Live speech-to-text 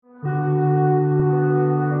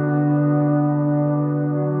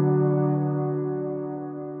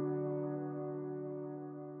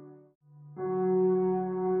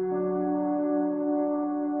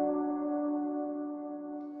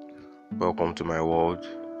to my world.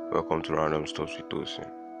 Welcome to Random Stuffs with Tosin.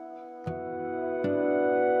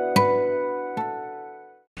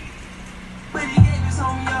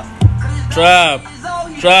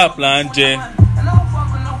 Trap là ń jẹ.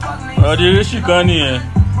 Ọ̀dọ̀ oríṣi kan nìyẹn.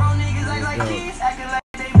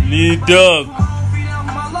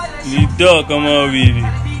 Lidok ọmọ wèrè.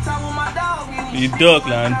 Lidok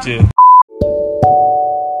là ń jẹ.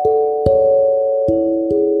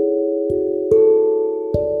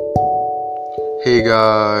 Hey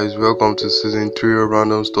guys, welcome to season 3 of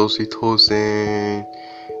Random Stuffs with Tosin.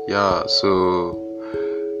 Yeah, so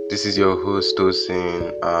this is your host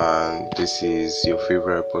Tosin, and this is your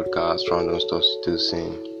favorite podcast, Random Stuffs with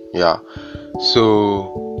Tosin. Yeah, so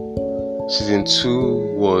season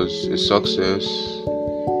 2 was a success.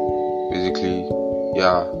 Basically,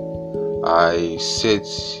 yeah, I set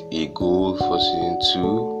a goal for season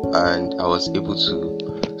 2 and I was able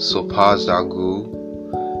to surpass that goal.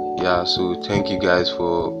 Yeah, so thank you guys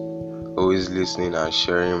for always listening and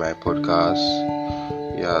sharing my podcast.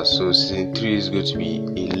 Yeah, so season 3 is going to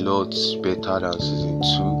be a lot better than season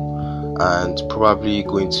 2 and probably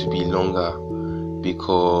going to be longer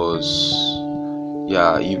because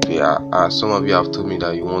some of you have told me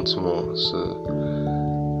that you want more, so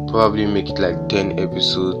probably make it like 10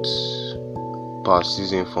 episodes per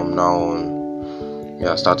season from now on.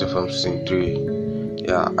 Yeah, starting from season 3.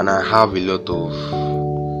 Yeah, and I have a lot of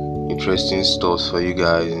interesting stuff for you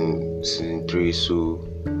guys in season 3, so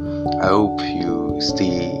I hope you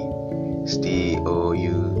stay or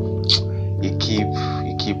you keep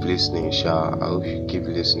listening. I hope you keep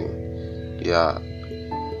listening. Yeah,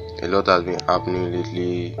 a lot has been happening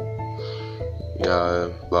lately. Yeah,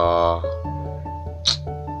 but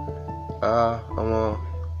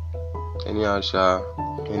anyhow.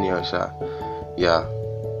 Yeah,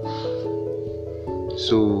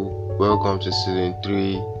 so welcome to season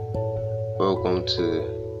 3. Welcome to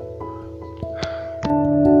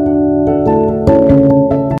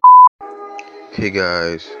Hey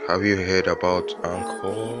guys, have you heard about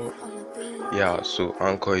Anchor? Yeah, so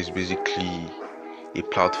Anchor is basically a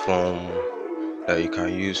platform that you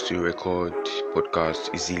can use to record podcasts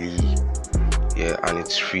easily. Yeah, and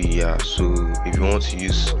it's free. Yeah, so if you want to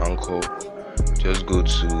use Anchor, just go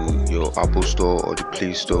to your Apple Store or the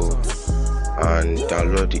Play Store and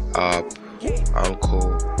download the app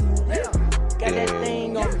Anchor.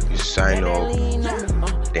 Then you sign up,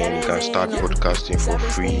 then you can start podcasting for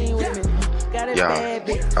free. Yeah,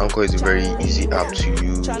 Anchor is a very easy app to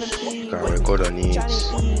use. You can record on it,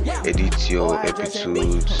 edit your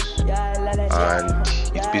episodes, and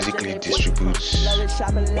it basically distributes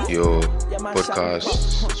your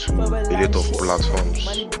podcasts to a lot of platforms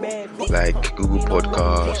like Google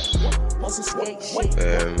Podcasts,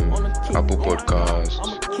 Apple Podcasts,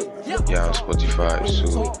 and Spotify.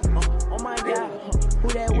 So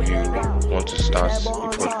if you want to start a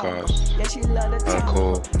podcast,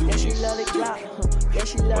 Anchor is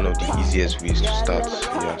one of the easiest ways to start.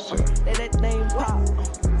 Yeah, so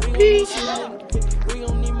peace.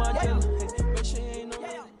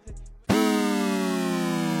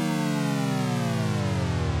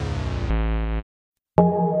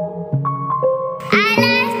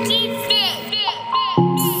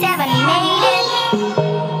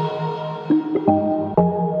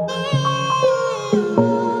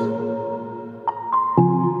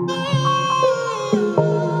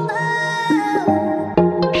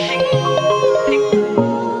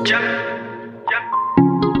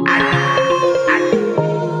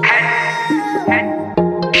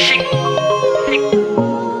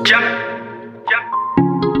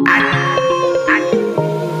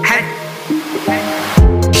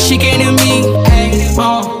 She came to me,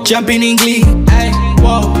 jumping in glee,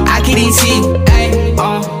 whoa, I couldn't see,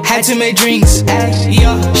 had to make drinks,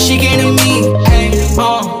 yeah. She came to me,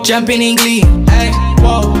 jumping in glee,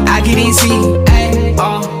 whoa, I couldn't see,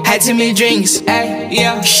 had to make drinks,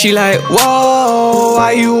 yeah. She like, whoa,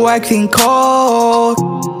 why you acting cold?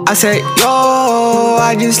 I said, yo,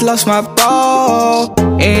 I just lost my bro,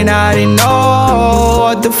 and I didn't know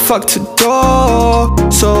what the fuck to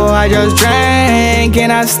do. So I just drank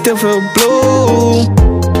and I still feel blue.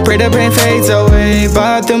 Pray the pain fades away,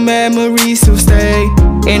 but the memories still stay.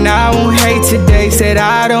 And I won't hate today, said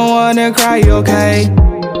I don't wanna cry, okay?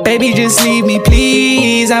 Baby, just leave me,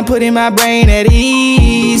 please. I'm putting my brain at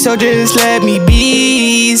ease, so just let me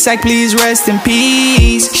be. Psych, please rest in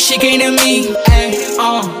peace. She came to me,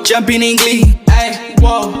 jumping in glee,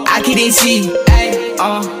 whoa, I couldn't see,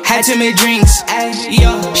 had to make drinks,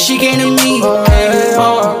 yeah. She came to me,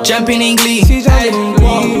 jumping in glee,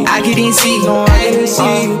 whoa, whoa, I couldn't see,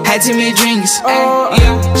 ayy, had too many drinks, ayy,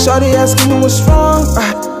 yeah. Shawty asking me what's wrong,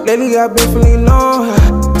 lately I've been feeling numb,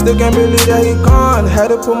 still can't believe that he gone, had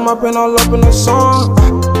to put my pen all up in the song,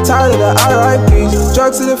 tired of the RIPs,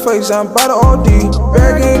 drugs to the face, I'm by the OD,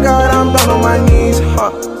 begging God, I'm down on my knees,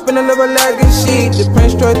 spin a little legacy, the pen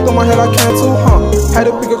straight through my head, I can't do, had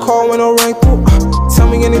to pick a call when I rang through, tell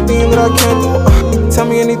me anything that I can't do, tell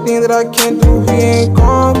me anything that I can't do, he ain't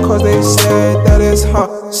gone, cause they said that it's,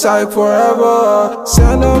 psych forever,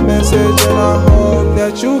 send a message and I hope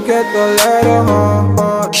that you get the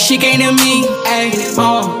letter, She came to me,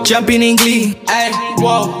 ayy, jumping in glee, ayy,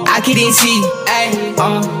 whoa, I couldn't see,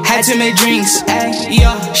 ayy, had too many drinks, ayy,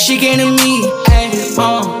 yeah. She came to me,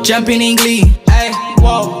 ayy, jumping in glee, ayy,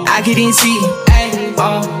 whoa, I couldn't see,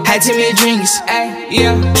 ayy, had too many drinks, ayy,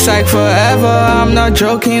 yeah. Psych forever, I'm not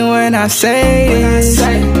joking when I say this.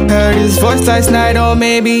 Heard his voice last night, or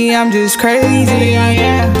maybe I'm just crazy,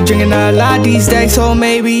 yeah. Drinking a lot these days, so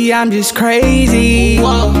maybe I'm just crazy.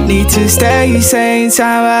 Need to stay sane,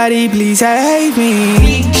 somebody please save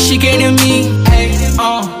me. She came to me,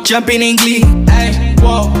 ayy, jumping in glee, ayy,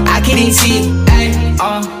 whoa, I couldn't see,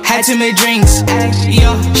 ayy, had too many drinks, ayy,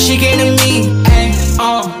 yeah. She came to me,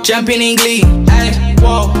 ayy, jumping in glee, ayy,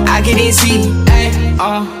 whoa, I couldn't see,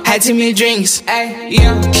 ayy, had too many drinks, ayy,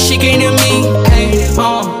 yeah. She came to me,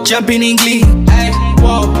 ayy, jumping in glee, ayy,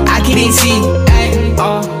 whoa, I couldn't see,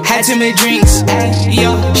 ayy, had too many drinks, ayy,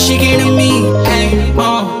 yeah. She came to me,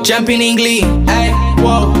 ayy, jumping in glee, ayy,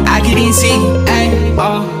 whoa, I couldn't see,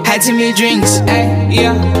 ayy, had too many drinks, ayy,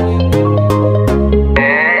 yeah.